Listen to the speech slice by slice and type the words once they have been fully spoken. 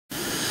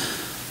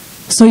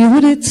So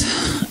Yehudit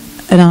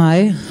and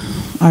I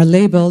are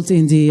labeled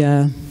in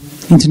the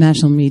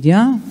international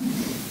media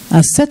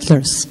as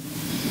settlers.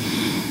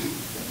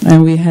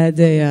 And we had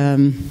a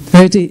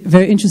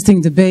very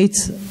interesting debate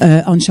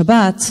on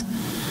Shabbat.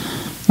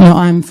 You know,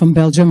 I'm from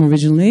Belgium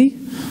originally,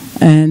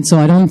 and so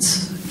I don't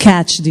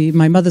catch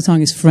my mother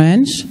tongue is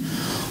French.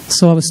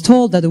 So I was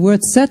told that the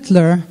word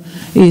settler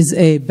is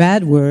a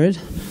bad word,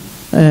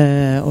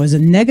 or is a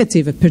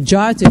negative, a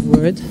pejorative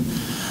word.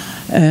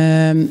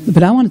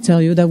 But I want to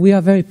tell you that we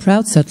are very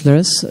proud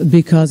settlers,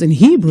 because in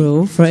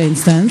Hebrew, for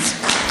instance,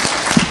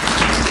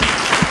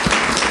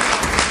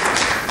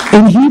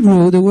 in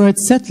Hebrew, the word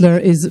settler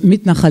is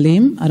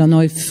mitnachalim. I don't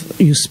know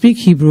if you speak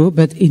Hebrew,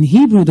 but in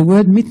Hebrew, the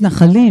word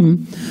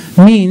mitnachalim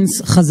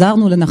means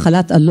chazarnu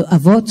lenachalat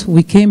avot.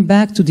 We came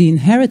back to the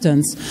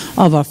inheritance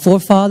of our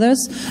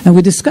forefathers. And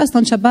we discussed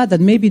on Shabbat that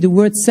maybe the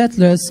word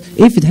settlers,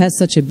 if it has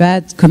such a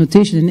bad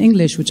connotation in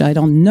English, which I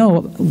don't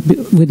know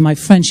with my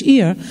French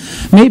ear,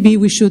 maybe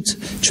we should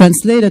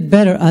translate it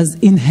better as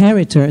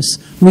inheritors.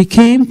 We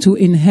came to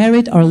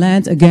inherit our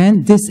land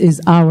again. This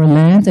is our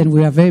land, and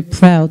we are very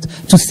proud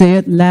to say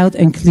it loud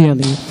and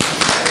clearly.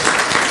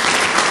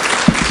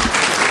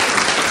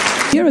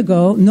 A year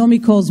ago, Nomi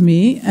calls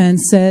me and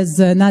says,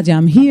 Nadia,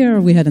 I'm here.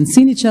 We hadn't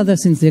seen each other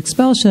since the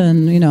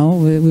expulsion. You know,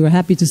 we were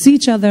happy to see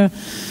each other.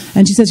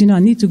 And she says, you know, I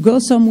need to go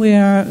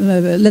somewhere.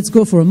 Let's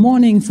go for a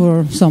morning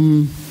for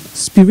some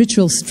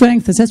spiritual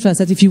strength, etc. I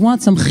said, if you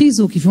want some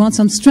chizuk, if you want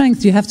some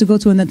strength, you have to go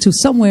to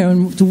somewhere,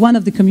 to one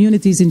of the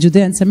communities in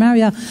Judea and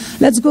Samaria.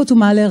 Let's go to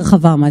Ma'ale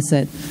Rechavam, I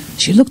said.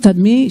 She looked at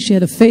me, she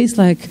had a face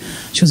like,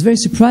 she was very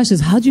surprised. She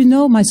says, how do you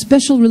know my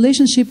special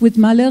relationship with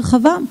Ma'ale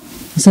Rechavam?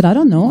 I said, I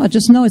don't know, I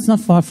just know it's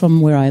not far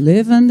from where I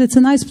live and it's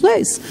a nice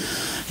place.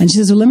 And she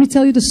says, well, let me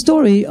tell you the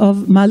story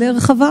of Ma'ale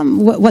Rechavam,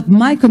 what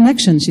my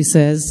connection, she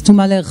says, to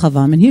Ma'ale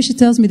Rechavam. And here she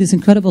tells me this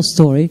incredible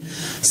story.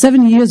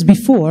 7 years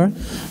before,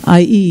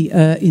 i.e.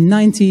 in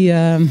 90,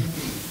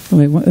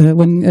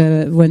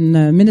 when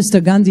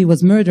Minister Gandhi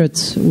was murdered,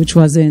 which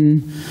was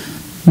in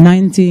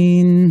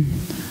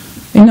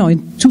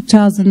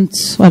 2000,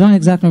 I don't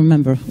exactly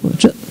remember.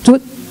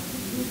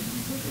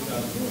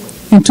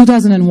 In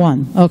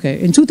 2001. Okay.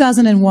 In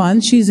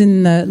 2001, she's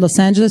in Los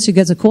Angeles. She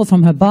gets a call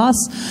from her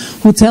boss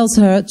who tells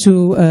her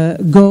to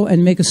go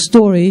and make a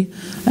story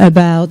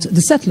about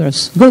the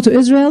settlers. Go to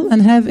Israel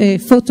and have a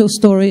photo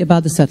story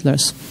about the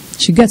settlers.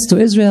 She gets to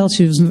Israel.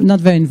 She was not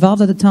very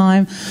involved at the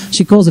time.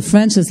 She calls a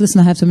friend, says,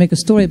 listen, I have to make a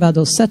story about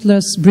those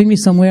settlers. Bring me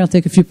somewhere. I'll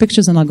take a few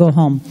pictures and I'll go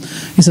home.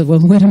 He said, well,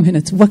 wait a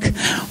minute.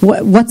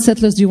 What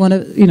settlers do you want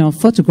to,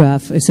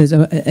 photograph? He says,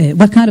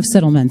 what kind of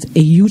settlement?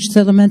 A huge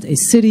settlement, a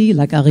city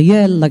like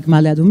Ariel, like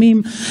Ma'ale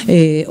Adumim,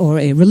 or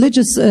a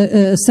religious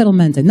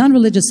settlement, a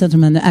non-religious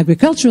settlement, an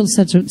agricultural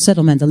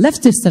settlement, a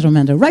leftist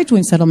settlement, a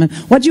right-wing settlement.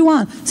 What do you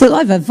want? He said,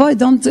 I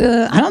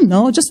don't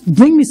know. Just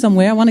bring me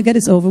somewhere. I want to get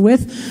this over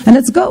with and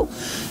let's go.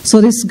 So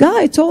this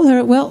guy told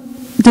her, well,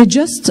 I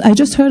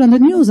just heard on the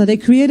news that they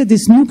created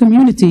this new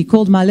community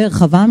called Ma'ale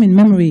Rechavam in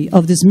memory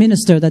of this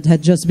minister that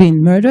had just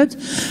been murdered,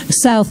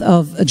 south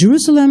of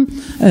Jerusalem,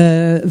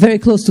 very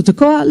close to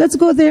Tekoa. Let's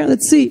go there,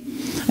 let's see.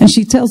 And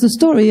she tells the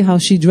story how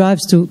she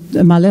drives to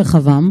Ma'ale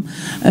Rechavam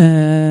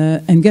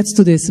and gets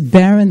to this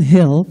barren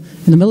hill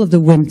in the middle of the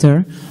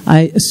winter.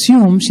 I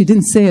assume, she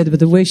didn't say it,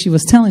 but the way she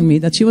was telling me,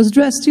 that she was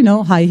dressed,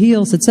 high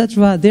heels,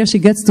 etc. There she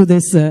gets to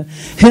this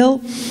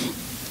hill.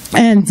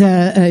 And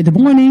in the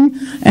morning,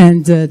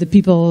 and the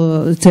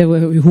people say, well,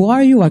 who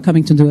are you? I'm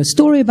coming to do a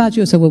story about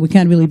you. I said, well, we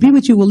can't really be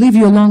with you. We'll leave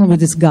you alone with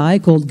this guy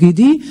called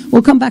Gidi.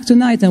 We'll come back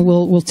tonight and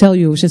we'll tell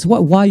you. She says,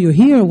 why you're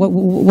here?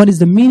 What is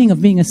the meaning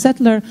of being a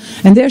settler?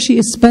 And there she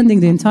is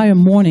spending the entire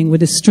morning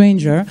with a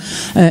stranger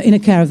in a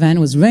caravan. It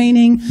was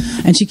raining,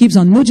 and she keeps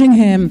on nudging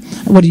him.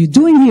 What are you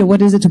doing here?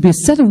 What is it to be a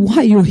settler?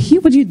 Why you're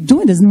here? What are you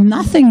doing? There's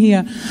nothing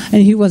here.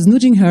 And he was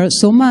nudging her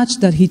so much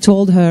that he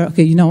told her,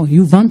 okay, you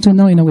want to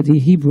know, with the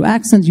Hebrew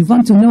accent, you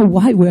want to know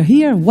why we're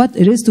here, what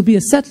it is to be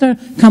a settler,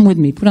 come with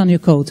me, put on your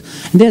coat.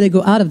 And there they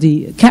go out of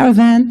the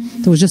caravan.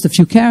 There was just a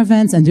few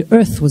caravans, and the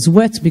earth was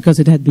wet because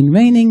it had been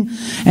raining.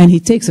 And he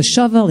takes a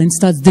shovel and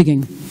starts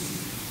digging.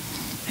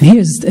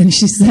 And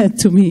she said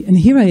to me, and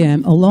here I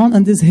am, alone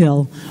on this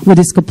hill, with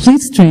this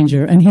complete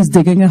stranger, and he's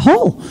digging a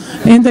hole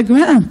in the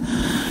ground.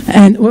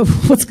 And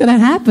what's going to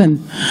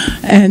happen?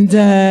 And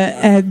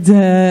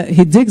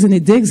he digs and he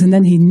digs, and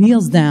then he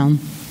kneels down.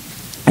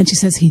 And she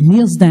says he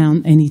kneels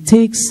down and he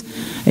takes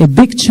a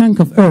big chunk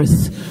of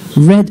earth,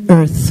 red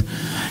earth,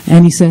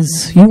 and he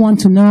says, you want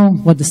to know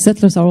what the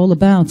settlers are all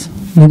about?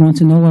 You want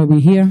to know why we're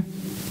here?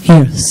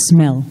 Here,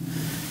 smell.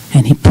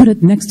 And he put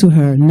it next to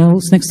her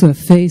nose, next to her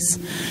face,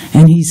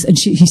 and he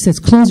says,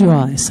 close your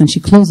eyes. And she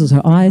closes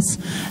her eyes,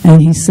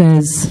 and he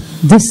says,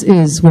 this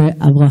is where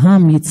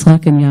Abraham,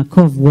 Yitzhak, and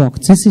Yaakov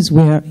walked. This is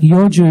where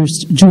your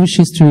Jewish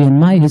history and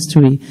my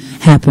history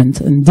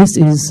happened, and this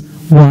is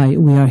why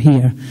we are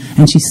here.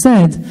 And she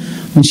said,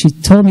 when she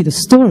told me the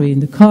story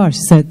in the car, she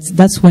said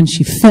that's when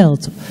she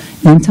felt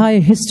the entire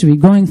history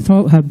going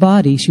through her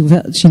body. She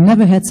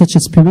never had such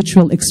a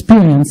spiritual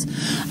experience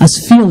as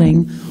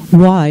feeling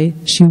why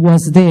she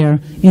was there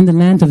in the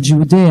land of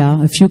Judea,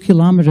 a few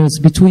kilometers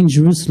between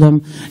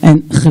Jerusalem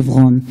and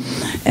Hebron.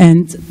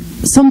 And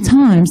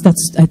sometimes,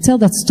 I tell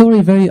that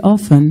story very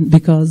often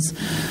because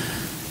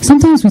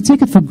sometimes we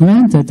take it for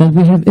granted that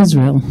we have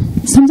Israel.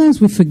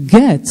 Sometimes we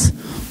forget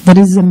that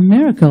it is a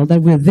miracle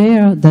that we're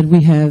there, that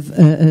we have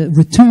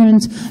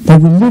returned,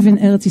 that we live in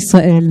Eretz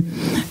Israel.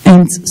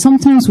 And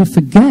sometimes we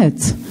forget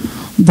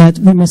that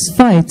we must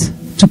fight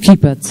to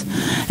keep it.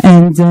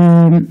 And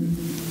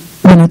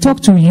when I talk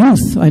to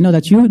youth, I know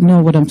that you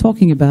know what I'm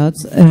talking about,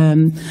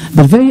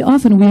 but very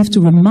often we have to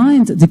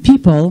remind the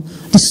people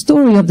the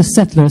story of the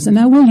settlers. And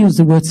I will use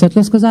the word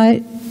settlers because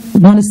I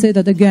want to say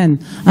that again.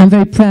 I'm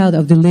very proud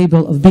of the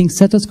label of being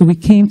settlers because we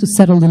came to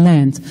settle the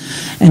land.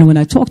 And when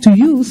I talk to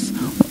youth,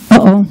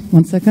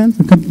 one second,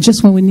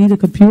 just when we need a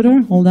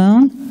computer, hold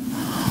on.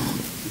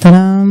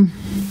 Ta-da!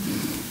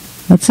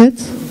 That's it.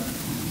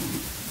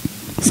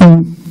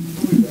 So,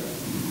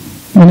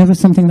 whenever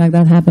something like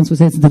that happens, we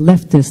say it's the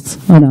leftists.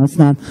 Oh no, it's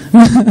not.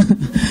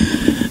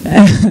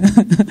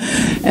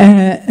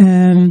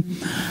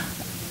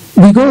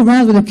 We go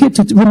around with a kit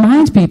to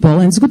remind people,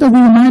 and it's good that we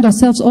remind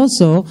ourselves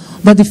also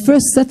that the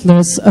first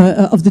settlers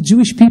of the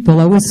Jewish people,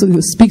 I always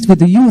speak with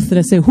the youth and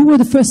I say, who were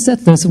the first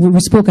settlers? We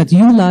spoke at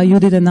Eula,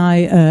 Judith and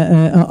I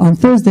on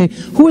Thursday,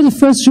 who were the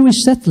first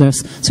Jewish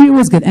settlers? So you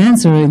always get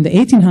answer in the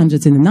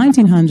 1800s, in the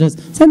 1900s.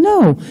 So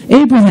no,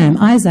 Abraham,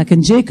 Isaac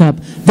and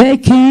Jacob, they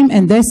came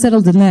and they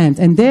settled the land,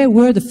 and they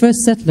were the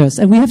first settlers.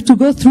 And we have to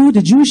go through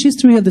the Jewish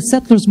history of the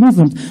settlers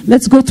movement.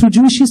 Let's go through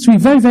Jewish history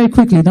very, very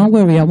quickly. Don't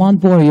worry, I won't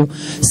bore you.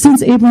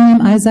 Since Abraham,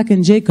 Isaac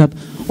and Jacob,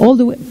 all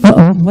the way...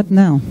 what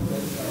now?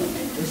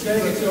 We're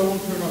saying it so it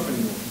won't turn off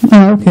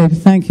anymore. Oh, okay,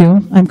 thank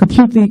you. I'm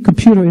completely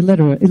computer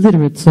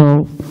illiterate,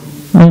 so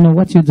I don't know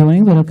what you're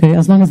doing, but okay,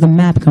 as long as the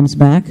map comes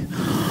back.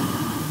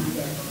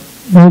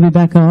 We'll be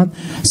back on.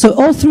 So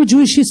all through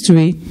Jewish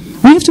history,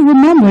 we have to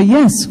remember,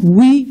 yes,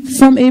 we,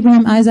 from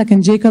Abraham, Isaac,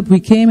 and Jacob, we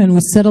came and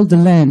we settled the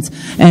land.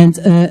 And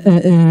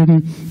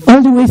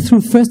all the way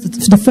through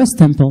the first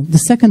temple, the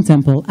second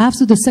temple.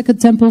 After the second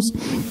temple's...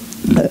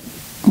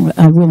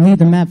 I will need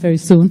the map very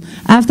soon.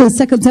 After the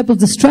second temple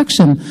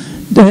destruction,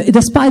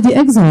 despite the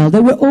exile,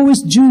 there were always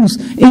Jews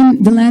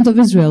in the land of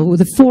Israel, with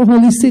the four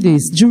holy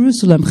cities,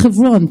 Jerusalem,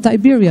 Hebron,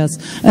 Tiberias,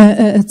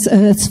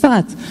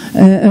 Tzfat,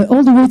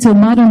 all the way till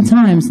modern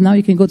times. Now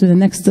you can go to the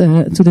next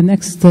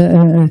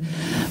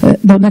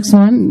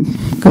one.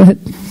 Go ahead.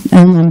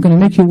 And I'm going to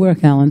make you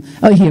work, Alan.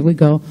 Oh, here we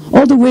go.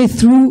 All the way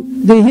through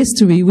the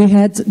history, we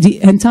had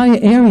the entire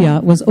area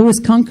was always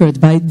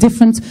conquered by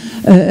different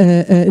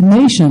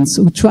nations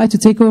who tried to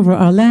take over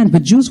our land,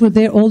 but Jews were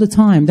there all the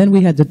time. Then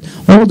we had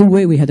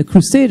we had the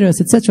Crusaders,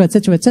 etc.,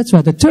 etc.,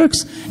 etc., the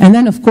Turks, and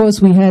then of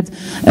course we had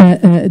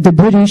the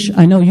British.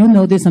 I know you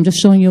know this. I'm just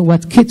showing you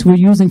what kit we're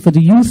using for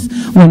the youth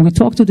when we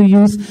talk to the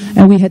youth.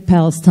 And we had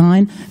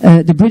Palestine,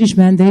 the British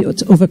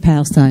mandate over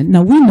Palestine.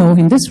 Now we know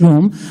in this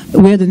room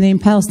where the name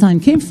Palestine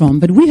came from,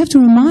 but we have to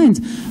remind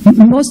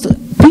most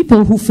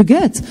people who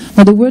forget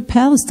that the word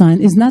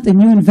Palestine is not a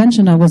new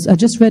invention. I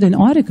just read an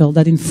article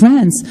that in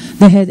France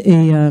they had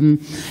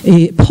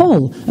a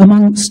poll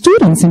among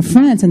students in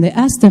France, and they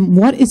asked them,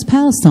 what is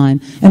Palestine?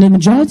 And the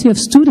majority of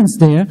students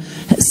there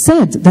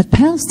said that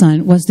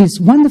Palestine was this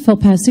wonderful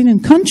Palestinian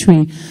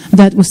country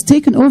that was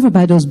taken over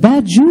by those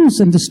bad Jews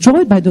and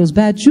destroyed by those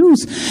bad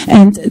Jews,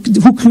 and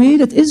who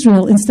created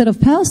Israel instead of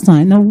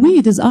Palestine. Now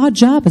it is our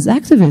job as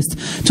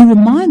activists to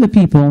remind the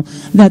people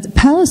that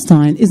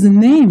Palestine is the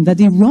name that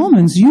the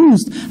Romans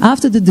used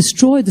after they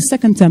destroyed the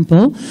Second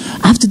Temple,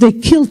 after they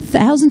killed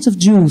thousands of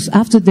Jews,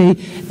 after they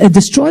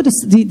destroyed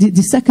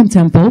the Second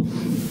Temple.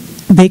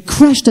 They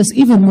crushed us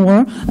even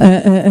more,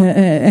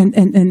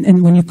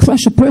 and when you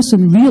crush a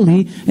person,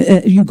 really,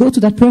 you go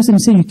to that person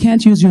and say, you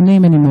can't use your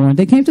name anymore.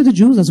 They came to the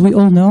Jews, as we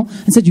all know,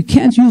 and said, you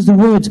can't use the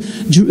word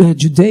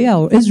Judea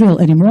or Israel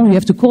anymore. You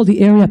have to call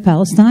the area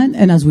Palestine.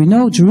 And as we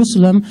know,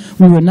 Jerusalem,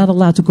 we were not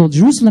allowed to call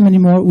Jerusalem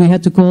anymore. We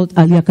had to call it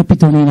Alia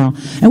Capitolina.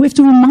 And we have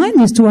to remind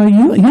this to our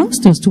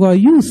youngsters, to our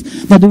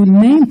youth, that the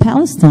name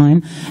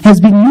Palestine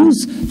has been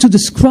used to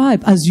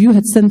describe, as you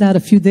had sent out a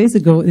few days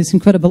ago, this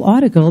incredible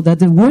article, that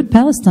the word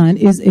Palestine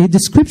is a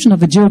description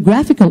of a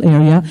geographical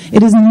area.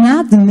 It is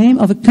not the name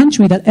of a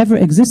country that ever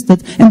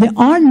existed, and there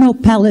are no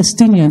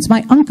Palestinians.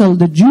 My uncle,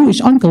 the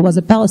Jewish uncle, was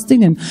a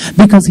Palestinian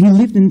because he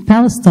lived in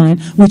Palestine,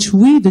 which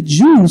we, the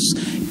Jews,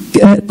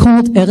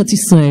 called Eretz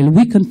Israel.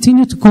 We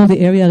continue to call the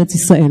area Eretz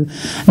Israel.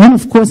 And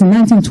of course, in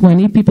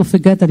 1920, people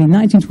forget that in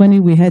 1920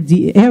 we had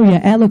the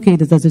area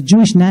allocated as a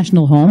Jewish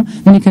national home.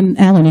 Then you can,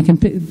 Alan, you can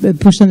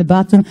push on the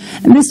button,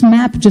 and this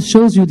map just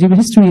shows you the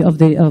history of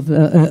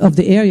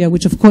the area,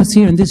 which of course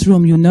here in this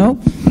room you know.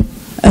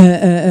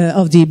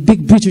 of the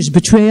big British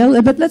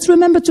betrayal. But let's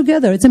remember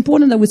together. It's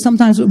important that we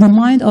sometimes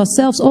remind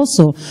ourselves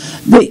also.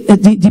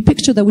 The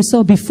picture that we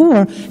saw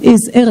before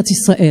is Eretz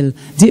Israel.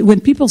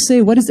 When people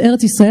say, what is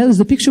Eretz Israel? Is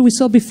the picture we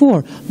saw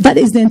before. That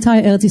is the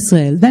entire Eretz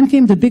Israel. Then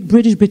came the big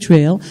British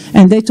betrayal,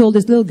 and they told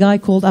this little guy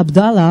called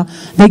Abdallah,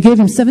 they gave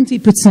him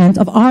 70%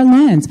 of our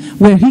land,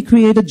 where he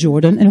created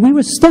Jordan, and we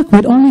were stuck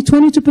with only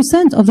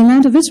 22% of the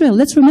land of Israel.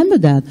 Let's remember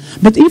that.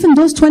 But even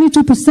those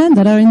 22%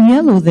 that are in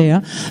yellow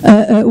there,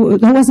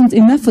 that wasn't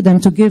enough for them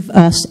to give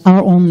us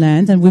our own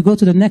land. And we go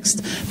to the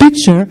next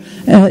picture.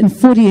 In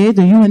 48,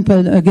 the UN,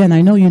 again,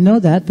 I know you know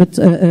that, but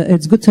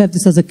it's good to have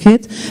this as a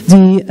kit.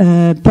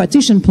 The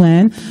partition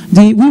plan,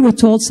 we were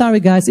told, sorry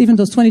guys, even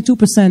those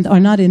 22% are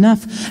not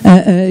enough.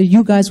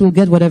 You guys will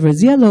get whatever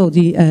is yellow.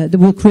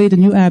 We'll create a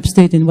new Arab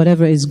state in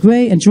whatever is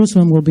gray, and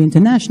Jerusalem will be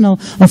international.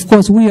 Of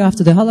course, we are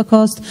after the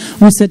Holocaust.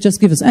 We said, just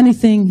give us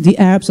anything. The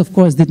Arabs, of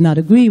course, did not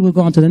agree. We'll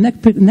go on to the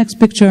next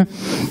picture.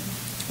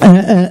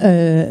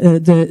 After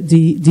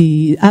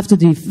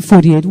the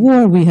 48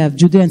 war, we have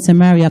Judea and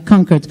Samaria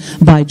conquered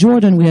by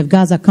Jordan. We have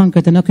Gaza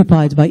conquered and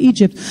occupied by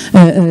Egypt.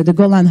 The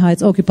Golan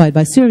Heights occupied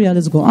by Syria.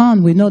 Let's go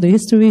on. We know the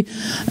history.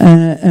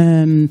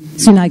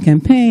 Sinai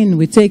campaign.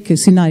 We take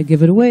Sinai,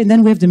 give it away. And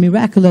then we have the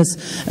miraculous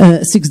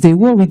 6-day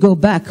war. We go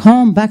back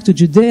home, back to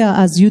Judea.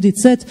 As Judith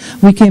said,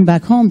 we came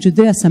back home.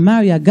 Judea,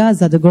 Samaria,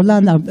 Gaza, the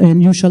Golan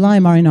and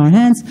Yerushalayim are in our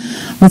hands.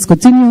 Let's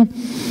continue.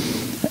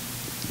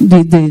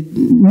 The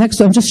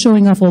next, I'm just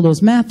showing off all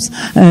those maps,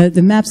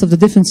 the maps of the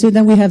different cities.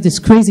 Then we have this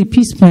crazy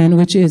peace plan,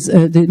 which is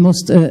the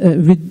most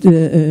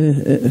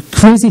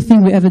crazy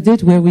thing we ever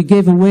did, where we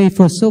gave away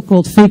for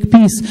so-called fake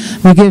peace.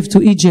 We gave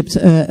to Egypt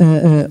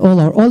all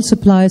our oil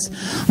supplies.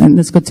 And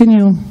let's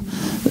continue.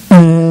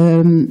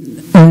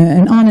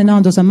 And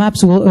on. Those are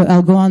maps.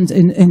 I'll go on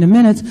in a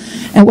minute.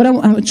 And what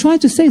I'm trying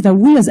to say is that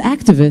we as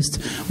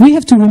activists, we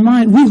have to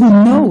remind, we who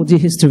know the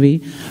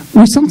history,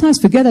 we sometimes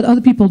forget that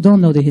other people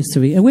don't know the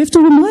history. And we have to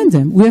remind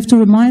them. We have to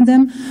remind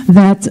them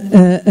that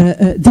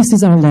this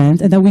is our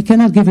land and that we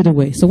cannot give it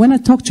away. So when I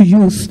talk to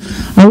youth,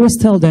 I always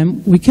tell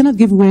them, we cannot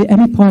give away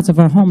any parts of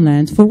our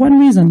homeland for one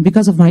reason,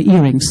 because of my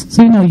earrings.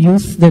 So you know,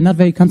 youth, they're not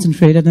very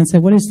concentrated and say,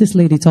 what is this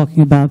lady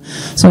talking about?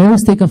 So I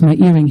always take off my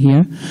earring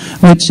here,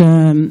 which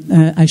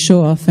I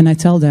show off, and I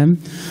tell them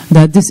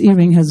that this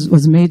earring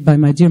was made by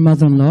my dear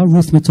mother-in-law,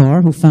 Ruth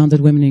Matar, who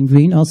founded Women in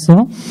Green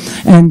also.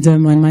 And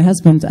when my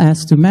husband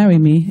asked to marry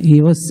me,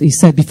 he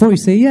said, before you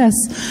say yes,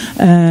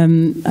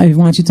 I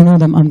want you to know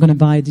that I'm going to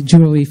buy the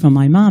jewelry from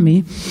my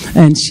mommy.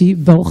 And she,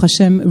 Baruch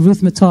Hashem,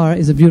 Ruth Matar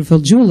is a beautiful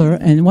jeweler,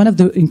 and one of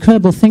the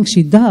incredible things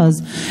she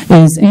does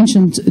is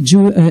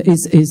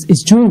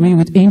is jewelry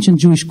with ancient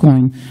Jewish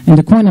coin. And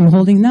the coin I'm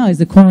holding now is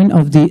the coin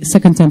of the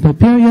Second Temple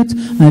period.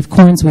 I have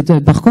coins with the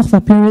Bar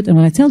Kokhba period. And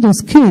when I tell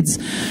those kids,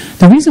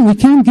 the reason we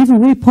can't give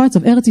away parts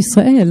of Eretz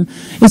Israel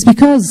is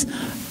because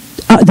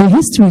the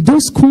history,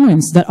 those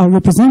coins that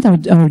represent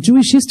our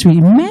Jewish history,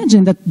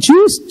 imagine that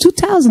Jews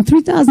 2,000,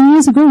 3,000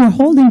 years ago were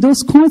holding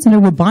those coins and they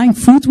were buying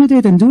fruit with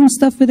it and doing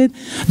stuff with it.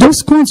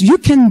 Those coins, you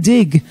can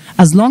dig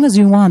as long as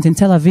you want in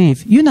Tel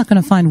Aviv. You're not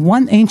going to find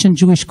one ancient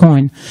Jewish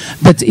coin.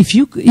 But if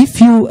you dig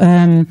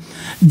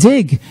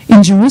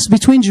in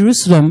between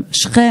Jerusalem,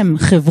 Shechem,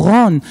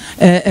 Hebron,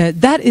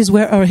 that is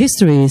where our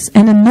history is.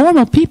 And a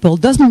normal people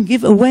doesn't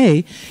give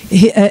away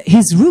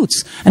his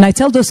roots. And I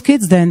tell those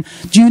kids then,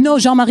 do you know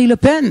Jean-Marie Le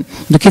Pen?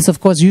 The kids, of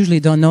course, usually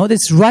don't know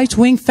this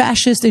right-wing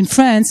fascist in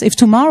France. If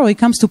tomorrow he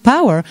comes to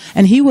power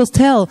and he will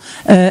tell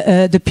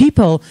the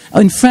people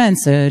in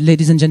France,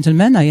 ladies and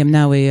gentlemen, I am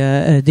now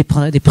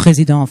the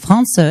president of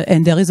France,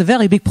 and there is a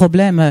very big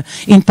problem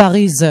in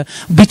Paris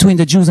between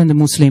the Jews and the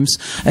Muslims.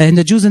 And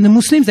the Jews and the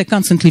Muslims, they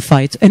constantly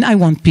fight. And I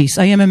want peace.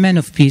 I am a man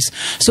of peace.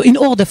 So in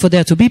order for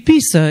there to be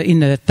peace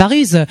in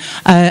Paris,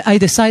 I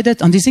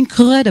decided on this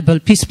incredible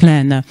peace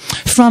plan.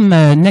 From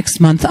next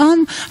month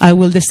on, I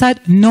will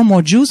decide no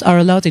more Jews are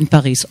allowed in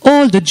Paris.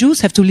 All the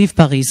Jews have to leave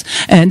Paris.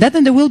 And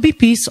then there will be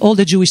peace. All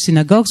the Jewish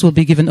synagogues will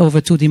be given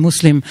over to the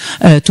Muslim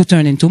to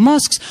turn into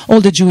mosques.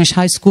 All the Jewish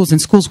high schools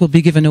and schools will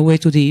be given away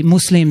to the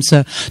Muslims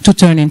to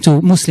turn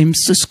into Muslim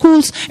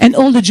schools. And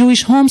all the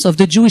Jewish homes of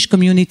the Jewish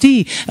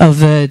community of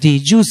the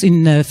Jews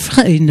in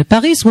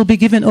Paris will be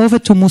given over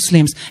to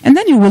Muslims. And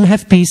then you will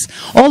have peace.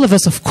 All of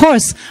us, of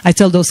course, I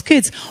tell those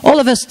kids, all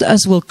of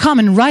us will come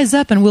and rise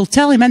up and will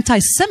tell him,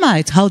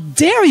 anti-Semite, how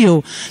dare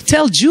you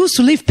tell Jews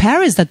to leave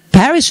Paris, that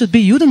Paris should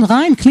be Juden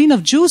rein, clean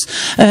of Jews.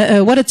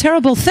 What a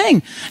terrible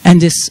thing. And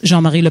this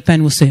Jean-Marie Le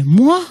Pen will say,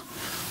 moi,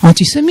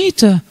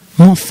 antisémite,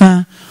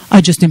 enfin, I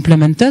just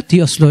implemented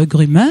the Oslo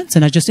agreement,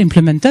 and I just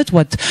implemented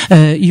what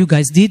you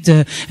guys did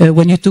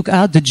when you took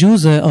out the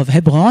Jews of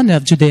Hebron,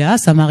 of Judea,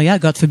 Samaria.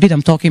 God forbid,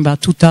 I'm talking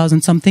about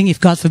 2000 something. If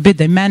God forbid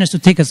they manage to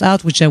take us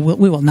out, which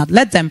we will not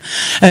let them.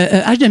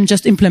 I am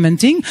just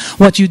implementing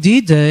what you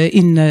did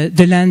in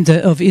the land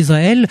of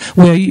Israel,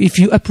 where if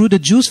you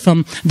uprooted Jews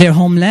from their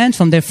homeland,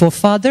 from their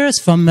forefathers,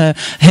 from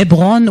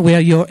Hebron,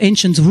 where your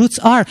ancient roots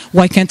are,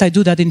 why can't I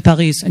do that in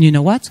Paris? And you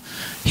know what?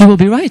 He will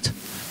be right.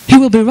 he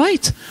will be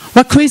right.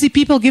 What crazy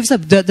people gives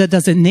up?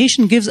 Does a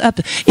nation gives up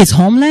its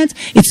homeland?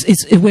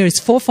 It's where its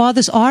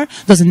forefathers are?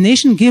 Does a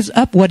nation gives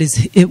up what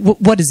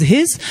is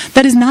his?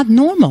 That is not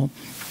normal.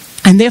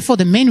 And therefore,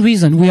 the main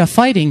reason we are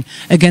fighting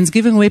against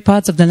giving away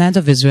parts of the land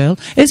of Israel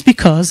is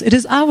because it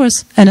is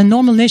ours, and a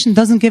normal nation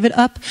doesn't give it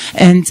up.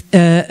 And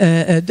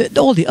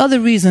all the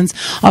other reasons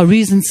are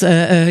reasons.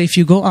 If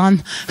you go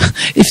on,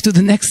 if to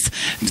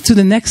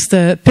the next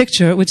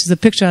picture, which is a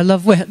picture I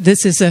love. Where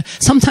this is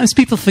sometimes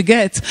people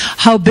forget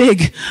how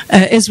big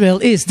Israel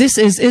is. This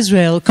is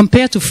Israel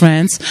compared to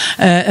France.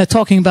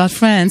 Talking about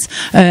France,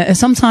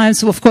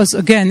 sometimes, of course,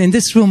 again in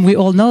this room we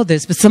all know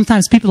this, but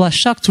sometimes people are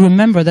shocked to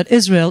remember that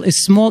Israel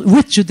is small.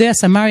 With Judea,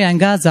 Samaria, and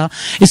Gaza,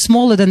 is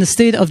smaller than the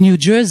state of New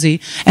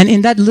Jersey, and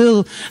in that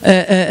little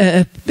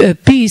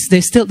piece,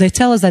 they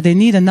tell us that they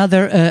need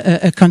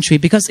another country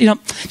because you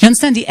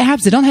understand the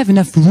Arabs, they don't have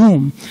enough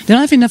room. They don't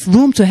have enough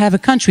room to have a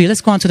country.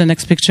 Let's go on to the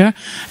next picture,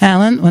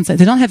 Alan. One second.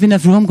 They don't have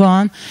enough room. Go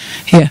on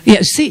here.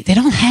 Yeah, see, they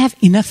don't have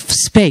enough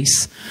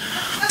space.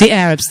 The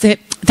Arabs,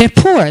 they're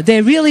poor.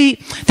 They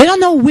don't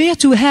know where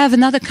to have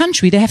another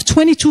country. They have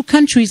 22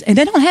 countries and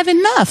they don't have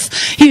enough.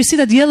 Here you see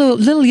that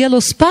little yellow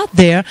spot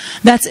there.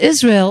 That's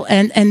Israel,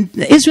 and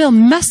Israel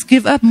must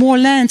give up more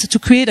land to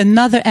create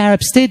another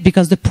Arab state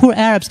because the poor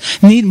Arabs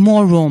need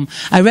more room.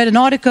 I read an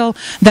article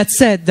that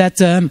said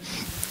that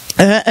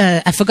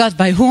I forgot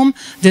by whom,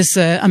 this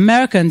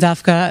American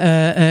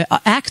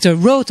actor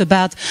wrote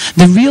about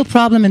the real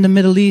problem in the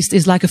Middle East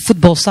is like a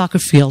football soccer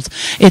field.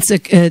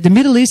 The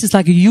Middle East is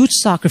like a huge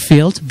soccer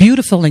field,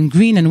 beautiful and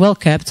green and well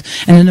kept,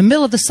 and in the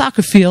middle of the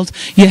soccer field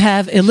you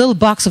have a little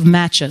box of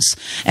matches.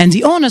 And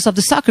the owners of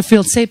the soccer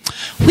field say,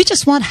 we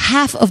just want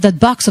half of that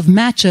box of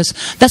matches,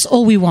 that's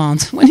all we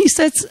want. When he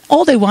says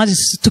all they want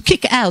is to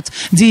kick out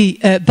the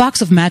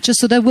box of matches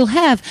so that we'll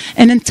have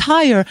an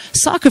entire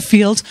soccer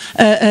field,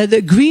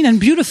 the green and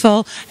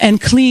beautiful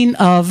and clean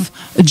of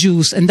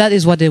Jews, and that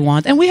is what they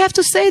want. And we have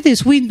to say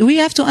this. We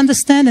have to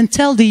understand and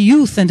tell the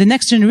youth and the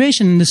next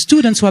generation and the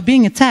students who are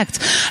being attacked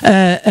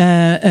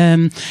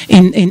in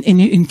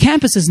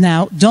campuses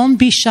now. Don't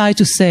be shy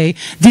to say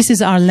this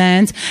is our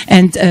land,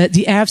 and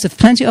the Arabs have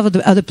plenty of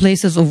other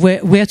places of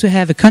where to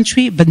have a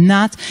country, but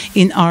not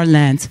in our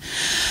land.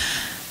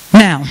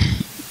 Now,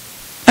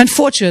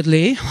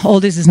 unfortunately, all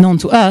this is known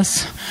to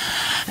us,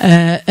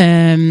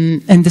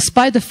 and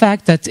despite the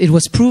fact that it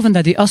was proven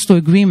that the Oslo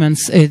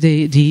agreements,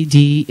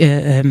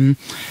 the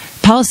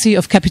policy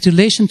of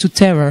capitulation to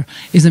terror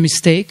is a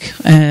mistake.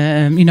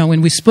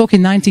 When we spoke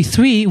in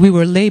 '93, we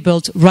were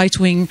labeled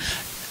right-wing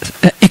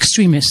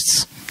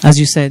extremists, as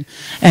you said.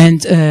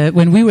 And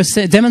when we were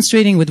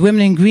demonstrating with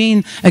Women in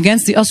Green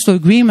against the Oslo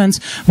Agreement,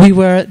 we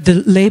were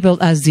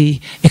labeled as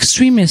the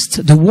extremists,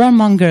 the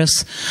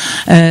warmongers.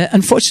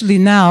 Unfortunately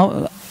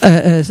now,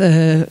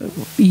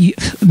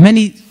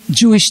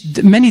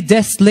 many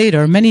deaths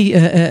later, many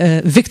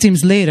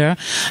victims later,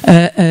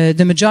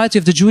 the majority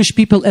of the Jewish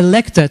people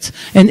elected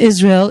in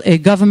Israel a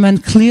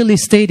government clearly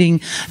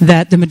stating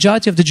that the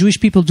majority of the Jewish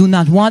people do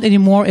not want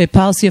anymore a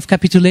policy of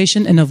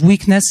capitulation and of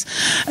weakness.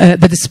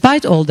 But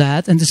despite all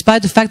that, and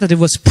despite the fact that it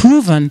was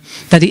proven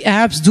that the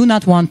Arabs do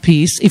not want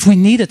peace, if we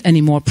needed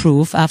any more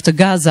proof, after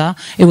Gaza,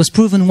 it was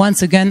proven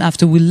once again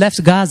after we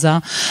left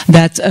Gaza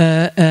that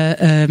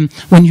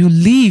when you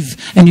leave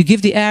and you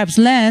give the Arabs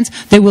land,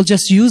 they will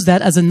just use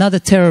that as another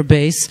terror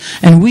base,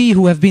 and we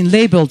who have been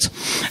labeled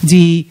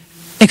the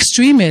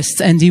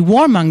extremists and the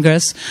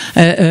warmongers,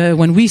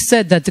 when we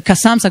said that the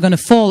Qassams are going to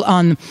fall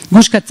on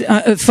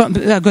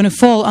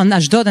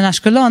Ashdod and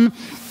Ashkelon,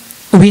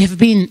 we have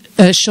been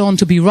shown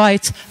to be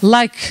right,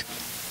 like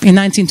in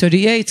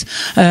 1938,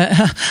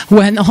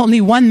 when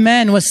only one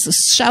man was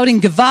shouting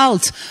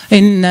Gewalt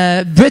in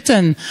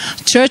Britain.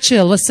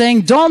 Churchill was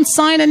saying, don't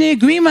sign any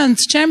agreement.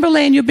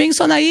 Chamberlain, you're being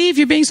so naive,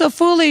 you're being so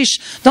foolish.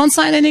 Don't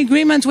sign any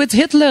agreement with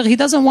Hitler. He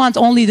doesn't want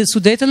only the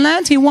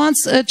Sudetenland. He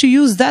wants to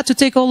use that to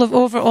take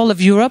over all of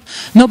Europe.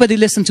 Nobody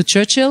listened to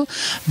Churchill.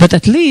 But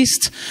at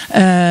least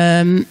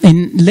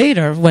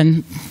later,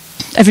 when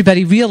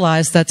everybody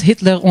realized that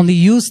Hitler only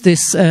used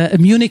this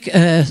Munich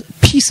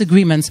peace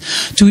agreements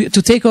to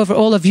take over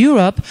all of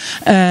Europe,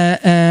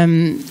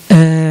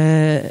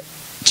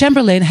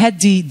 Chamberlain had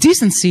the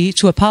decency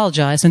to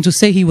apologize and to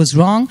say he was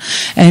wrong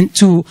and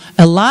to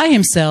ally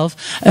himself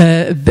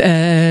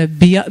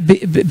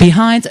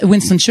behind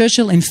Winston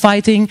Churchill in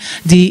fighting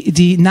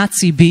the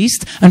Nazi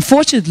beast.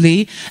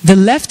 Unfortunately, the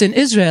left in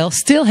Israel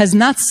still has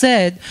not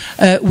said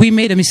we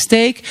made a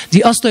mistake,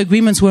 the Oslo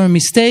agreements were a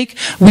mistake,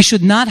 we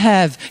should not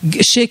have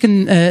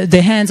shaken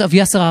the hands of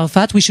Yasser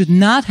Arafat, we should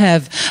not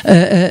have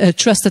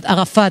trusted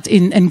Arafat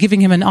in giving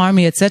him an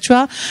army,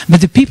 etc. But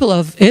the people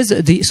of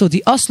Israel, so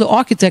the Oslo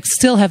architects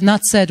still have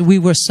not said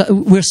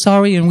we're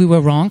sorry and we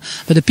were wrong,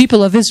 but the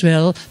people of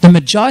Israel, the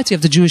majority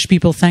of the Jewish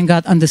people, thank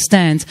God,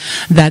 understand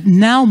that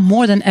now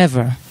more than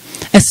ever,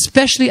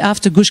 especially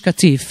after Gush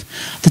Katif,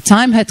 the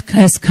time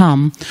has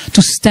come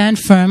to stand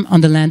firm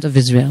on the land of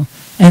Israel.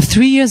 And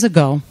 3 years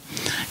ago,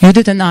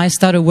 Judith and I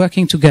started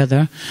working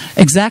together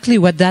exactly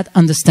with that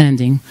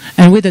understanding,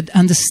 and with the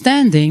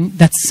understanding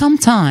that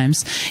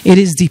sometimes it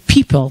is the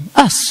people,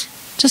 us,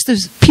 just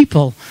as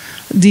people,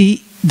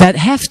 that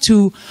have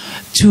to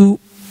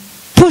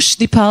push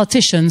the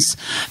politicians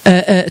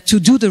to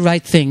do the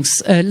right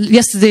things.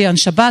 Yesterday on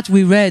Shabbat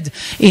we read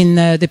in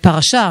the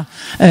parasha,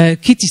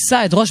 Ki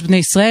tisa et rosh bnei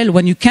Israel,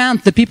 when you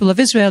count the people of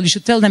Israel, you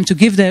should tell them to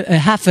give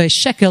half a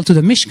shekel to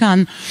the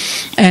Mishkan.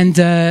 And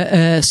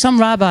some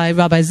Rabbi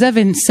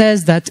Zevin,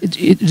 says that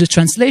the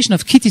translation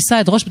of Ki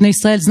tisa et rosh bnei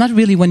Israel is not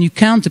really when you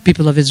count the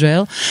people of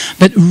Israel,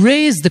 but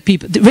raise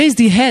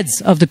the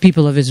heads of the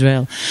people of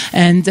Israel.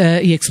 And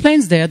he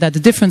explains there that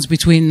the difference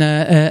between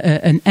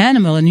an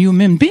animal and a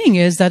human being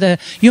is that a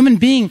human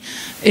being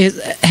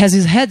has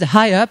his head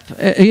high up,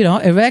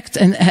 erect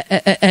and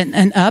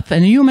up,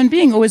 and a human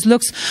being always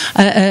looks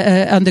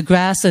on the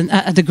grass and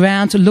at the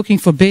ground, looking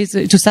for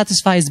to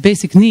satisfy his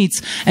basic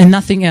needs and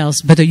nothing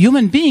else. But a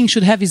human being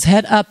should have his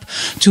head up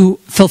to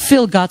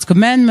fulfill God's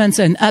commandments,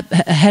 and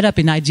head up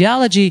in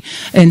ideology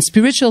and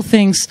spiritual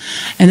things.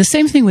 And the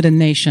same thing with a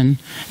nation.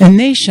 A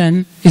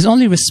nation is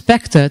only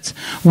respected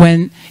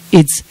when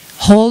it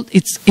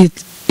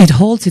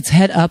holds its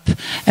head up.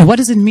 And what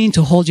does it mean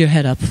to hold your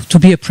head up? To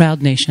be a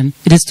proud nation.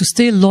 It is to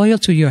stay loyal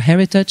to your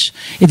heritage.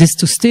 It is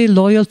to stay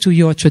loyal to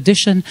your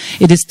tradition.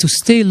 It is to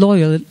stay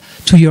loyal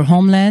to your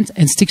homeland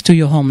and stick to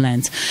your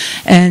homeland.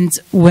 And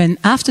when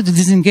after the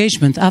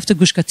disengagement, after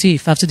Gush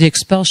Katif, after the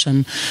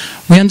expulsion,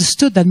 we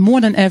understood that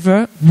more than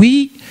ever,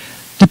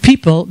 the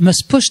people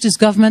must push this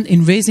government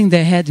in raising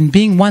their head and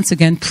being once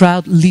again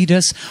proud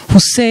leaders who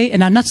say,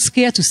 and are not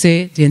scared to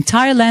say, the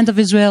entire land of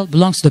Israel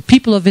belongs to the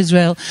people of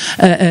Israel,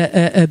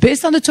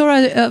 based on the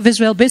Torah of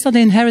Israel, based on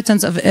the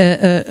inheritance of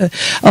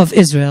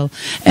Israel.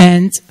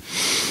 And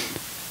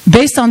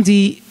based on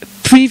the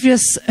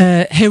previous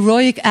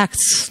heroic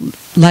acts,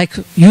 like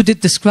you did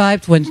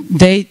described, when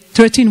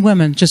 13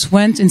 women just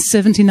went in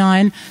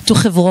 79 to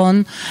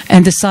Hebron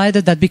and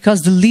decided that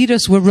because the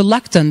leaders were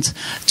reluctant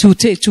to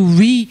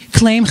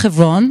reclaim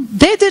Hebron,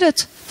 they did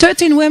it.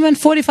 13 women,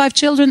 45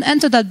 children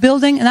entered that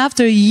building, and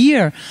after a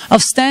year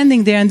of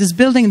standing there in this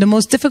building in the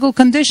most difficult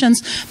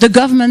conditions, the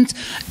government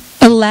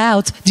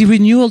allowed the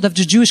renewal of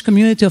the Jewish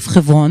community of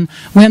Hebron.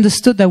 We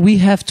understood that we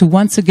have to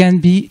once again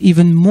be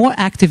even more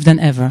active than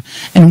ever.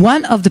 And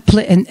one of the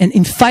and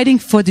in fighting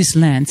for this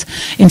land,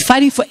 in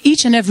fighting for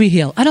each and every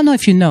hill. I don't know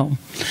if you know,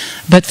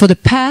 but for the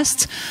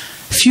past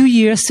few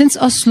years, since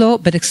Oslo,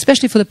 but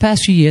especially for the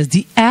past few years,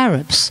 the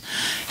Arabs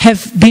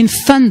have been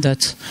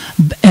funded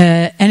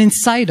and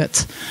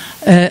incited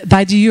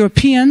by the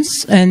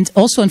Europeans, and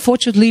also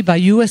unfortunately by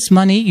US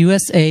money,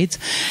 US aid.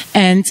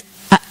 And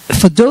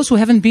for those who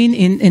haven't been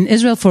in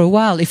Israel for a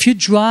while, if you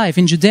drive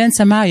in Judea and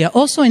Samaria,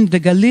 also in the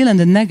Galil and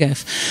the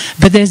Negev,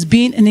 but there's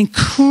been an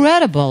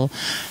incredible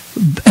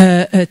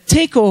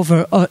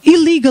takeover or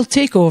illegal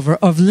takeover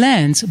of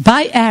land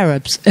by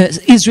Arabs,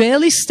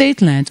 Israeli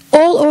state land,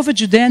 all over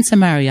Judea and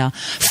Samaria,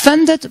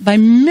 funded by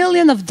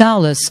millions of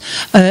dollars,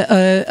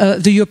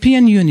 the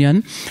European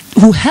Union,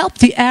 who helped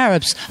the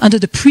Arabs under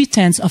the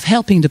pretense of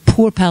helping the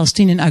poor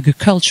Palestinian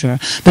agriculture,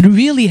 but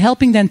really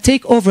helping them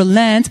take over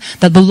land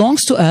that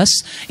belongs to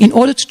us in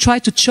order to try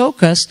to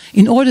choke us,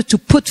 in order to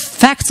put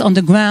facts on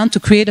the ground to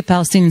create a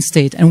Palestinian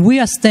state. And we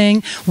are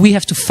saying we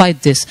have to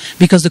fight this,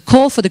 because the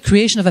call for the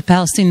creation of a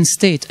Palestinian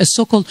state, a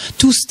so-called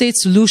two-state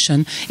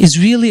solution, is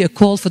really a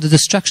call for the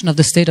destruction of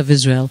the state of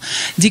Israel.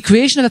 The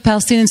creation of a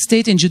Palestinian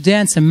state in Judea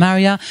and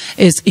Samaria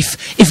is,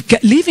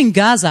 if leaving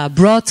Gaza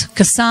brought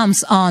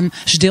Qassams on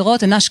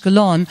Sderot and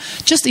Ashkelon,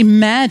 just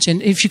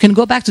imagine, if you can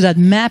go back to that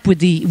map with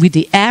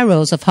the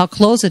arrows of how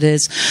close it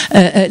is,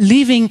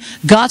 leaving,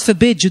 God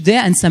forbid,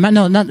 Judea and Samaria,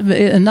 no, not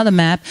another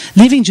map,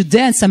 leaving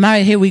Judea and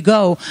Samaria, here we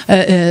go,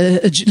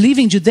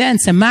 leaving Judea and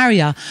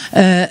Samaria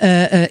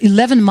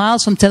 11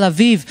 miles from Tel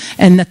Aviv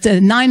and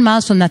 9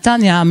 miles from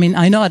Netanya. I mean,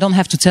 I know I don't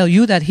have to tell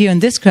you that here in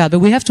this crowd, but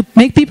we have to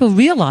make people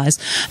realize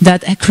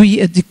that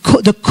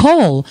the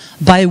call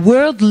by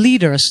world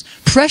leaders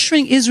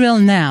pressuring Israel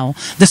now,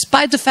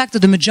 despite the fact that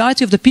the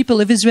majority of the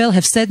people of Israel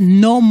have said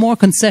no more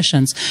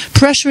concessions,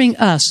 pressuring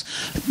us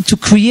to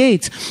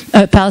create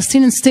a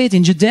Palestinian state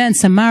in Judea and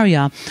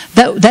Samaria,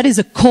 that is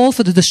a call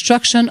for the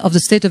destruction of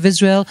the state of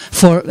Israel,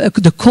 for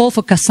the call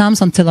for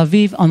Qassams on Tel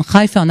Aviv, on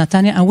Haifa, on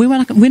Netanya, and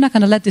we're not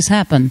going to let this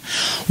happen.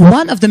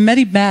 One of the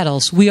many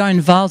battles we are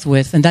involved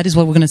with, and that is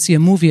what we're going to see a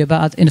movie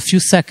about in a few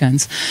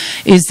seconds,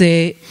 is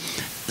a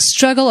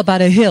struggle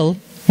about a hill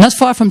not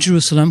far from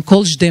Jerusalem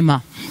called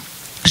Judea.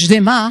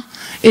 Judea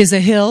is a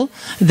hill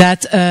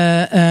that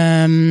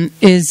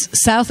is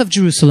south of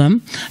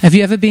Jerusalem. Have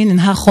you ever been in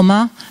Har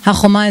Homa? Har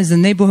Homa is the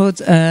neighborhood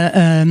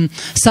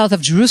south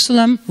of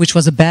Jerusalem, which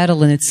was a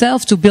battle in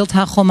itself to build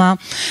Har Homa.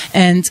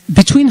 And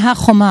between Har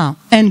Homa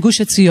and Gush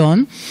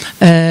Etzion,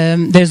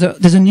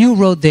 there's a new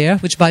road there,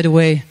 which, by the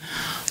way,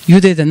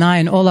 Judith and I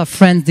and all our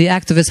friends, the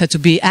activists, had to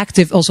be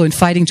active also in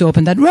fighting to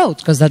open that road,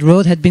 because that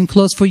road had been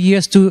closed for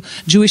years to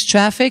Jewish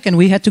traffic, and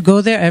we had to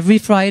go there every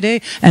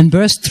Friday and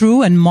burst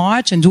through and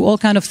march and do all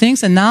kind of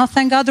things. And now,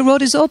 thank God, the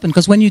road is open,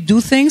 because when you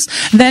do things,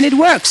 then it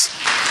works.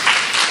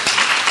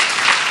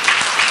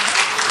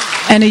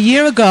 And a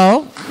year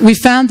ago, we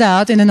found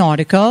out in an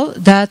article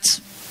that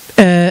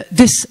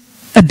this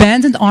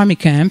abandoned army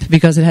camp,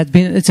 because it had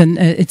been,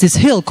 it's this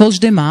hill called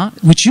Judean,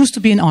 which used to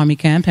be an army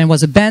camp and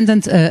was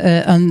abandoned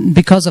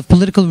because of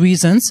political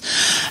reasons,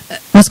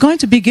 was going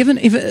to be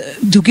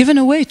given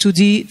away to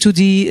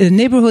the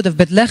neighborhood of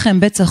Bethlehem,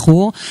 Bet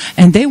Zachur,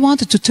 and they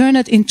wanted to turn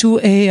it into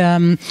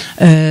an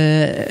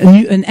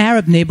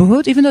Arab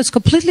neighborhood, even though it's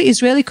completely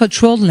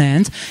Israeli-controlled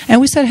land. And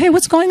we said, hey,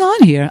 what's going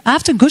on here?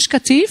 After Gush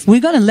Katif,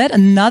 we're going to let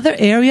another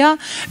area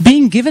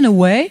being given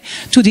away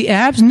to the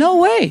Arabs? No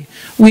way.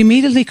 We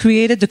immediately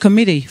created the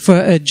committee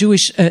for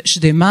Jewish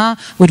Shdema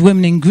with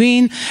Women in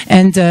Green,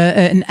 and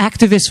an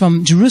activist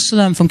from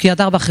Jerusalem, from Kiryat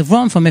Arba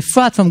Hebron, from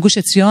Efrat, from Gush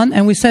Etzion,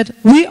 and we said,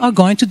 we are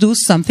going to do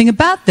something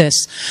about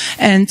this.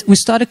 And we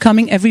started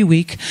coming every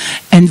week,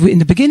 and in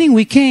the beginning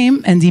we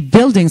came, and the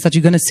buildings that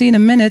you're going to see in a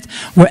minute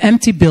were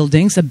empty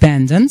buildings,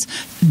 abandoned,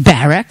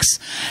 barracks.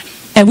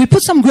 And we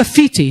put some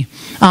graffiti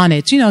on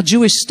it, you know,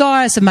 Jewish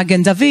stars and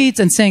Magen David,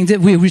 and saying that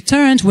we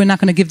returned, we're not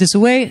going to give this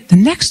away. The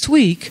next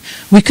week,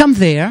 we come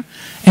there,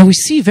 and we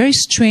see very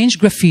strange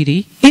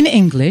graffiti in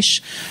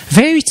English,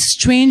 very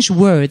strange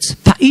words,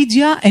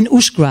 Pa'idia and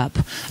Ushgrab.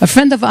 A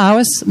friend of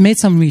ours made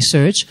some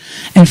research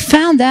and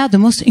found out the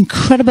most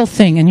incredible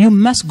thing, and you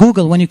must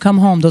Google when you come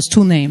home those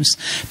two names,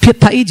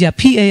 Pa'idia,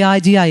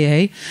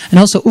 P-A-I-D-I-A, and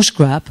also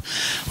Ushgrab.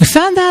 We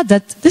found out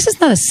that this is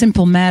not a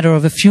simple matter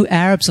of a few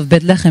Arabs of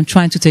Bethlehem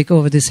trying to take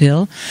over this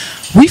hill.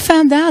 We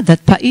found out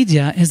that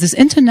Pa'idia is this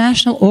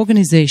international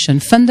organization,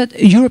 funded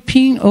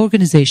European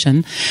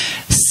organization,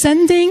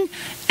 sending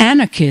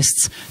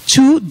anarchists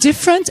to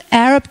different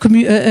Arab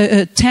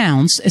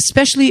towns,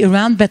 especially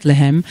around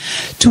Bethlehem,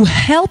 to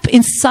help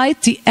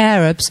incite the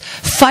Arabs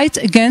fight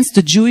against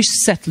the Jewish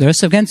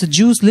settlers, against the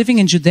Jews living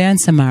in Judea and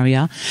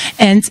Samaria.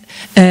 And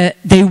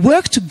they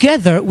work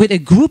together with a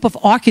group of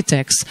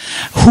architects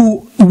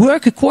who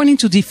work according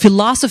to the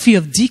philosophy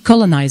of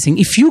decolonizing.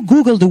 If you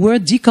Google the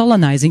word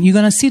decolonizing, you're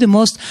going to see the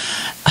most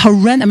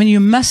horrendous, I mean, you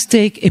must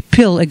take a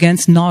pill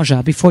against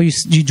nausea before you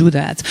do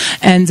that.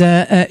 And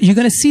you're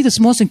going to see this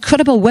most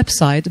incredible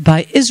website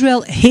by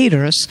Israel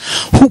haters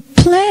who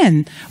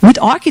plan with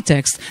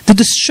architects the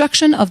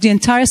destruction of the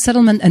entire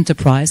settlement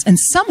enterprise. And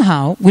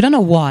somehow, we don't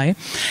know why,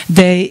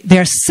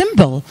 they're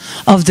symbol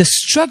of the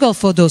struggle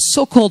for those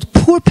so-called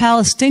poor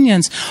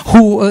Palestinians,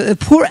 who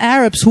poor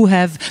Arabs who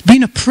have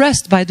been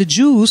oppressed by the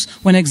Jews,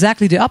 when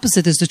exactly the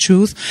opposite is the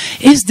truth,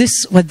 is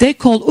this what they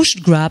call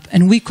Ushgrab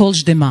and we call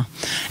Jdema.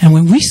 And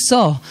when we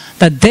saw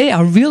that they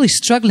are really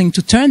struggling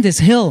to turn this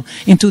hill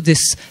into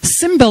this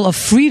symbol of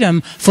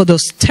freedom for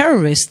those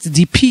terrorists,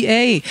 the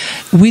PA,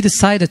 we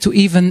decided to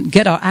even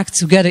get our act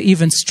together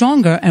even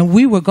stronger, and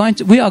we are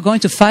going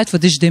to fight for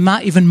this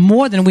Jdema even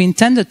more than we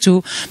intended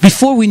to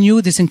before we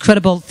knew this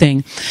incredible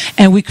thing.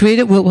 And we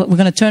created, we're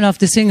going to turn off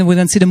this thing and we're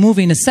going to see the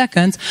movie in a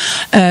second.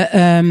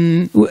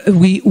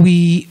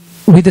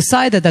 We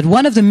decided that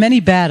one of the many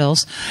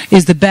battles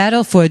is the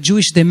battle for a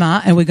Jewish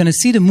Jdema, and we're going to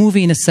see the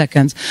movie in a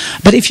second.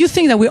 But if you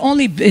think that we're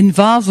only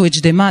involved with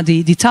Jdema,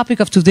 the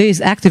topic of today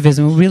is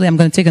activism. Really, I'm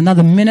going to take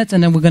another minute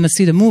and then we're going to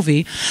see the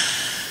movie.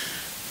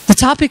 The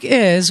topic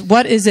is,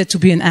 what is it to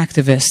be an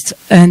activist?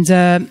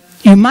 And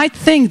you might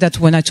think that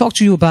when I talk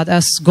to you about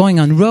us going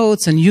on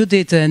roads, and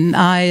Judith and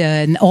I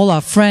and all our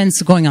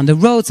friends going on the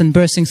roads and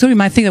bursting through, you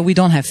might think that we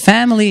don't have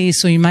families,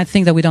 so you might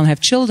think that we don't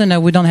have children, or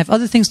we don't have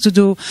other things to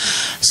do.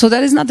 So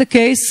that is not the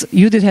case.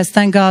 Judith has,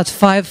 thank God,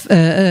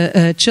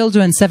 5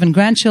 children, 7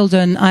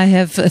 grandchildren. I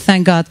have,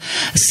 thank God,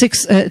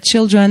 6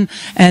 children,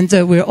 and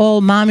we're all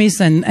mommies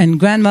and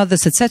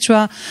grandmothers,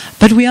 etc.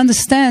 But we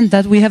understand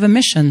that we have a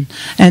mission,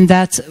 and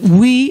that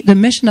the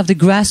mission of the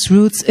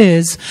grassroots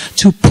is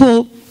to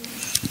pull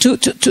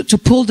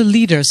the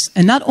leaders,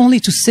 and not only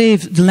to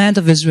save the land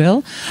of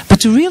Israel,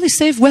 but to really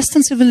save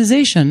Western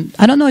civilization.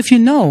 I don't know if you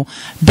know,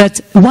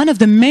 but one of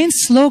the main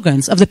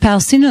slogans of the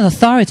Palestinian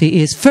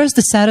Authority is, first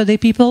the Saturday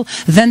people,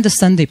 then the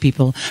Sunday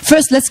people.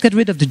 First, let's get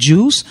rid of the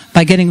Jews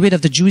by getting rid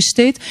of the Jewish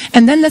state,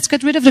 and then let's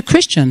get rid of the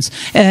Christians.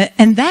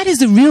 And that is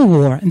the real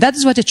war, and that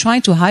is what they're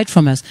trying to hide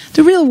from us.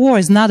 The real war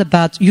is not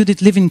about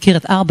Judith living in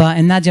Kiryat Arba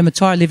and Nadia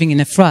Matar living in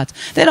Efrat.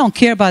 They don't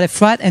care about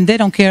Efrat, and they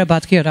don't care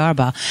about Kiryat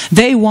Arba.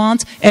 They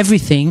want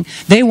everything.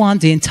 They want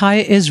the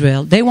entire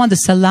Israel. They want the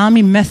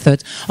salami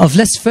method of,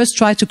 let's first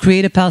try to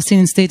create a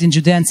Palestinian state in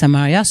Judea and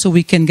Samaria so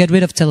we can get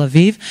rid of Tel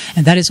Aviv,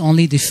 and that is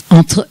only the,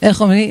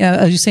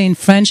 you say in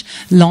French,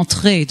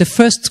 l'entrée, the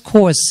first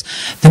course.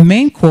 The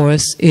main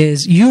course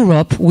is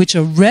Europe, which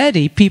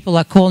already people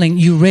are calling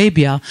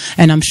Eurabia,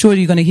 and I'm sure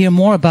you're going to hear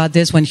more about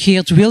this when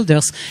Geert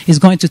Wilders is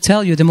going to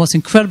tell you the most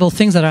incredible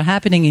things that are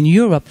happening in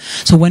Europe.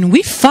 So when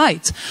we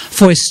fight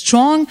for a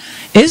strong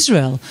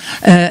Israel,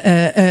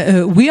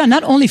 we are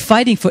not only fighting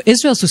fighting for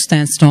Israel to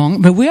stand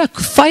strong, but we are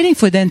fighting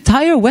for the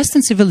entire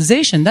Western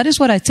civilization. That is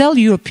what I tell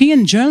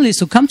European journalists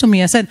who come to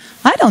me. I said,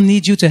 I don't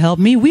need you to help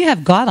me. We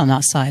have God on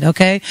our side,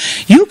 okay?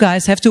 You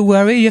guys have to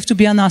worry. You have to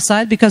be on our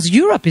side because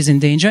Europe is in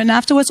danger, and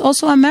afterwards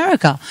also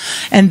America.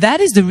 And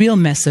that is the real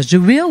message. The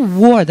real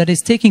war that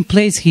is taking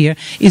place here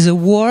is a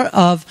war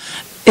of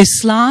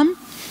Islam,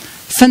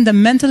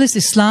 fundamentalist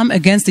Islam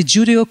against the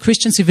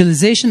Judeo-Christian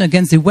civilization,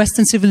 against the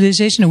Western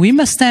civilization. And we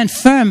must stand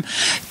firm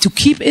to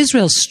keep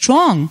Israel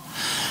strong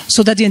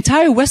so that the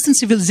entire Western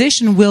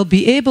civilization will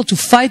be able to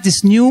fight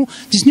this new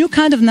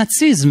kind of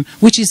Nazism,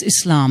 which is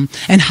Islam.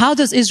 And how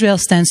does Israel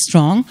stand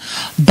strong?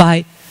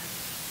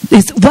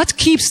 What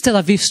keeps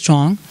Tel Aviv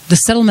strong? The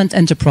settlement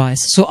enterprise.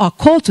 So our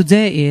call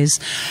today is,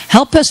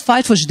 help us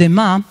fight for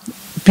Judema.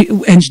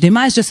 And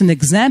Judema is just an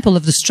example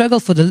of the struggle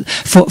for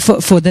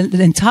the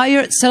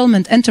entire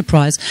settlement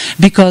enterprise,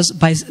 because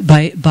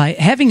by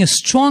having a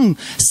strong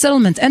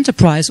settlement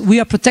enterprise, we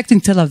are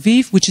protecting Tel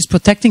Aviv, which is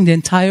protecting the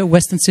entire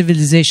Western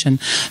civilization.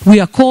 We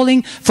are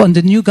calling for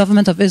the new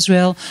government of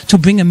Israel to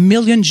bring 1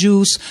 million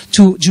Jews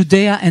to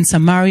Judea and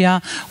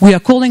Samaria. We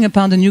are calling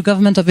upon the new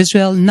government of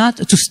Israel not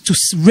to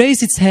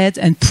raise its head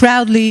and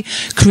proudly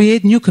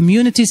create new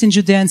communities in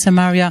Judea and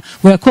Samaria.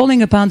 We are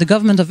calling upon the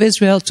government of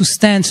Israel to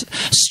stand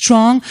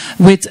strong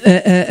with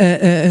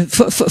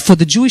for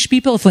the Jewish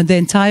people, for the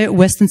entire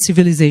Western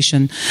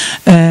civilization.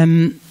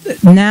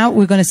 Now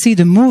we're going to see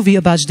the movie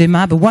about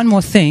Judema, but one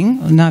more thing,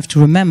 now I have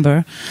to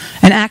remember,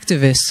 an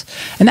activist.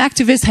 An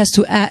activist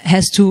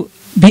has to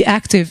be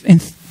active in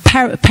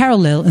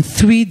parallel in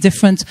 3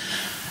 different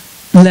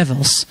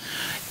levels.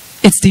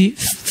 It's the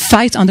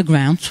fight on the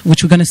ground,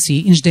 which we're going to see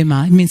in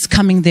Judema. It means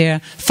coming there,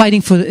 fighting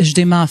for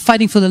Judema,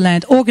 fighting for the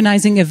land,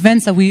 organizing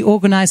events that we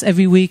organize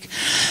every week.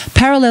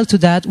 Parallel to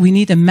that, we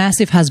need a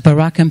massive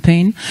Hasbara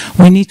campaign.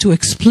 We need to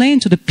explain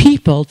to the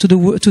people, to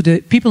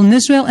the people in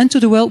Israel and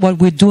to the world what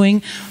we're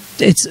doing.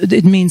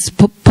 It means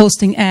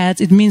posting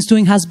ads, it means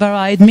doing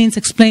Hasbara, it means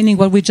explaining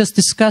what we just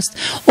discussed,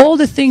 all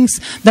the things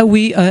that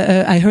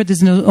I heard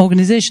there's an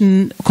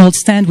organization called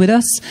Stand With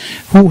Us,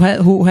 who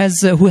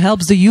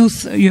helps the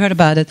youth, you heard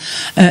about it.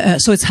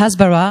 So it's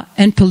Hasbara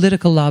and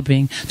political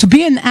lobbying. To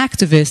be an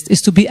activist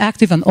is to be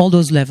active on all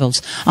those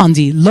levels. On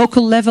the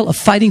local level of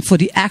fighting for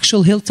the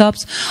actual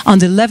hilltops, on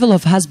the level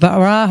of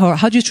Hasbara, or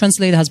how do you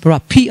translate Hasbara?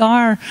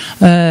 PR,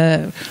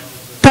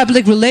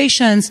 public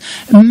relations,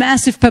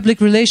 massive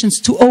public relations,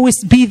 to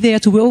always be there,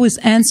 to always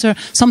answer.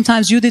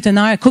 Sometimes Judith and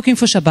I are cooking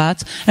for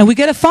Shabbat, and we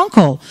get a phone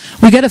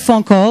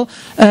call.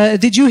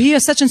 Did you hear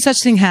such and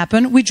such thing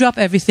happen? We drop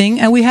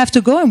everything, and we have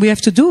to go, and we have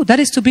to do. That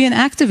is to be an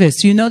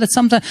activist. You know that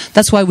sometimes,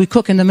 that's why we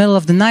cook in the middle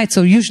of the night,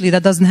 so usually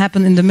that doesn't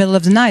happen in the middle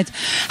of the night.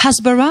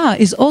 Hasbara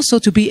is also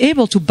to be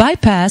able to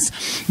bypass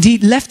the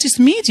leftist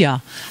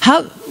media.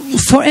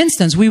 For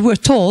instance, we were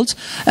told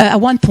at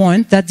one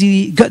point that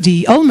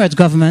the Olmert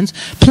government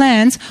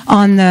planned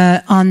on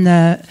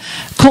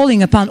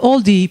calling upon all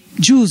the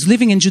Jews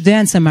living in Judea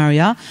and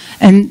Samaria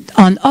and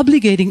on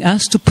obligating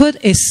us to put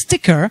a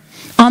sticker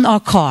on our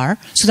car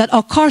so that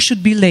our car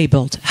should be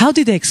labeled. How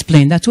did they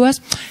explain that to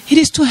us? It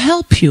is to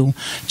help you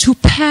to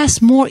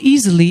pass more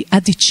easily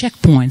at the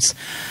checkpoints.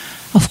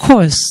 Of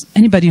course,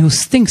 anybody who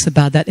thinks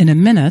about that in a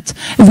minute,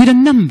 with a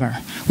number.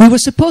 We were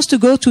supposed to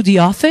go to the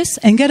office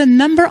and get a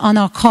number on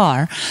our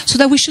car so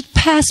that we should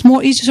pass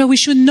more easily. So we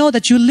should know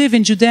that you live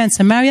in Judea and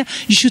Samaria,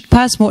 you should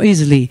pass more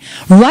easily.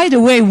 Right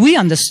away, we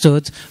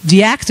understood, the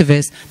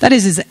activists, that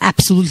is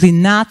absolutely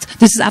not,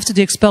 this is after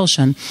the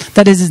expulsion,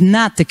 that is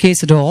not the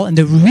case at all. And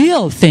the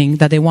real thing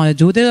that they want to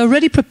do, they're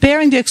already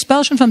preparing the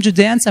expulsion from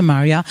Judea and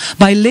Samaria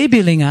by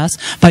labeling us,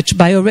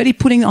 by already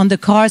putting on the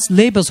cars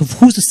labels of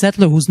who's a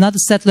settler, who's not a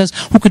settler,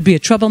 who could be a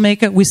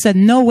troublemaker. We said,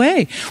 no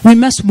way. We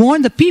must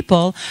warn the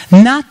people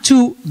not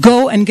to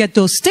go and get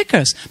those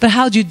stickers. But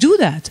how do you do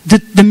that?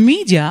 The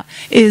media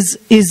is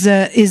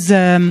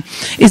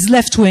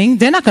left wing.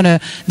 They're not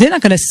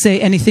gonna say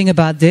anything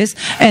about this.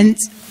 And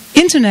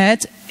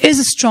internet is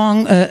a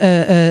strong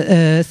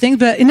thing,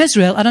 but in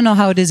Israel, I don't know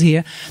how it is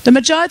here, the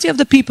majority of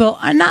the people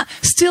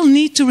still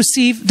need to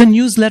receive the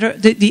newsletter,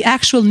 the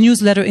actual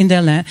newsletter in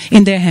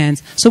their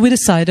hands. So we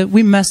decided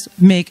we must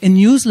make a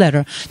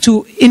newsletter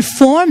to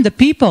inform the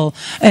people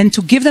and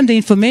to give them the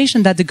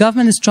information that the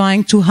government is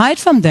trying to hide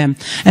from them.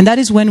 And that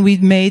is when we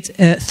made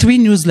 3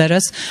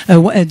 newsletters.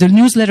 The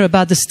newsletter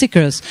about the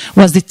stickers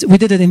we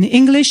did it in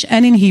English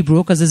and in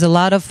Hebrew, because there's a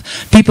lot of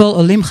people,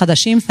 Olim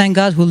Chadashim, thank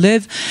God, who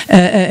live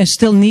and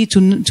still need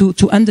to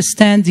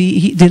understand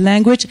the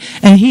language.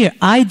 And here,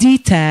 ID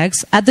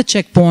tags at the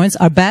checkpoints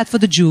are bad for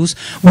the Jews.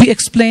 We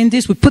explained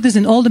this, we put this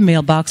in all the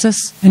mailboxes,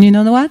 and you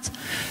know what?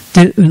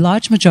 The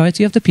large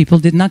majority of the people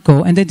did not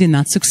go, and they did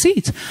not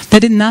succeed. They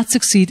did not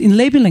succeed in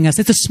labeling us.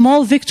 It's a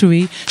small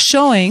victory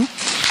showing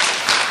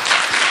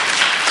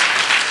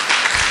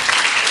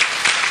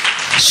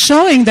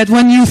that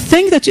when you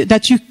think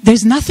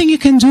there's nothing you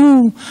can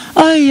do,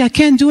 I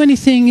can't do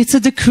anything, it's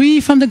a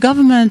decree from the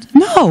government.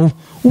 No,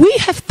 we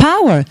have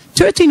power.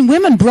 13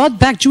 women brought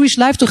back Jewish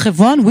life to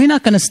Hebron. We're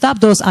not going to stop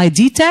those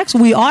ID tags.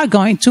 We are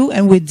going to,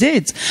 and we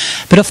did.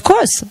 But of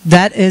course,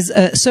 that is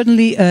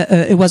certainly,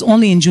 it was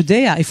only in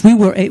Judea. If we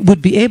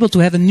would be able to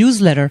have a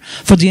newsletter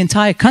for the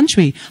entire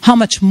country, how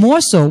much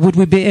more so would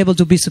we be able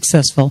to be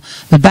successful?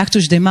 But back to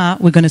Shdema,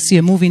 we're going to see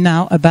a movie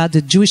now about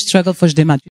the Jewish struggle for Shdema.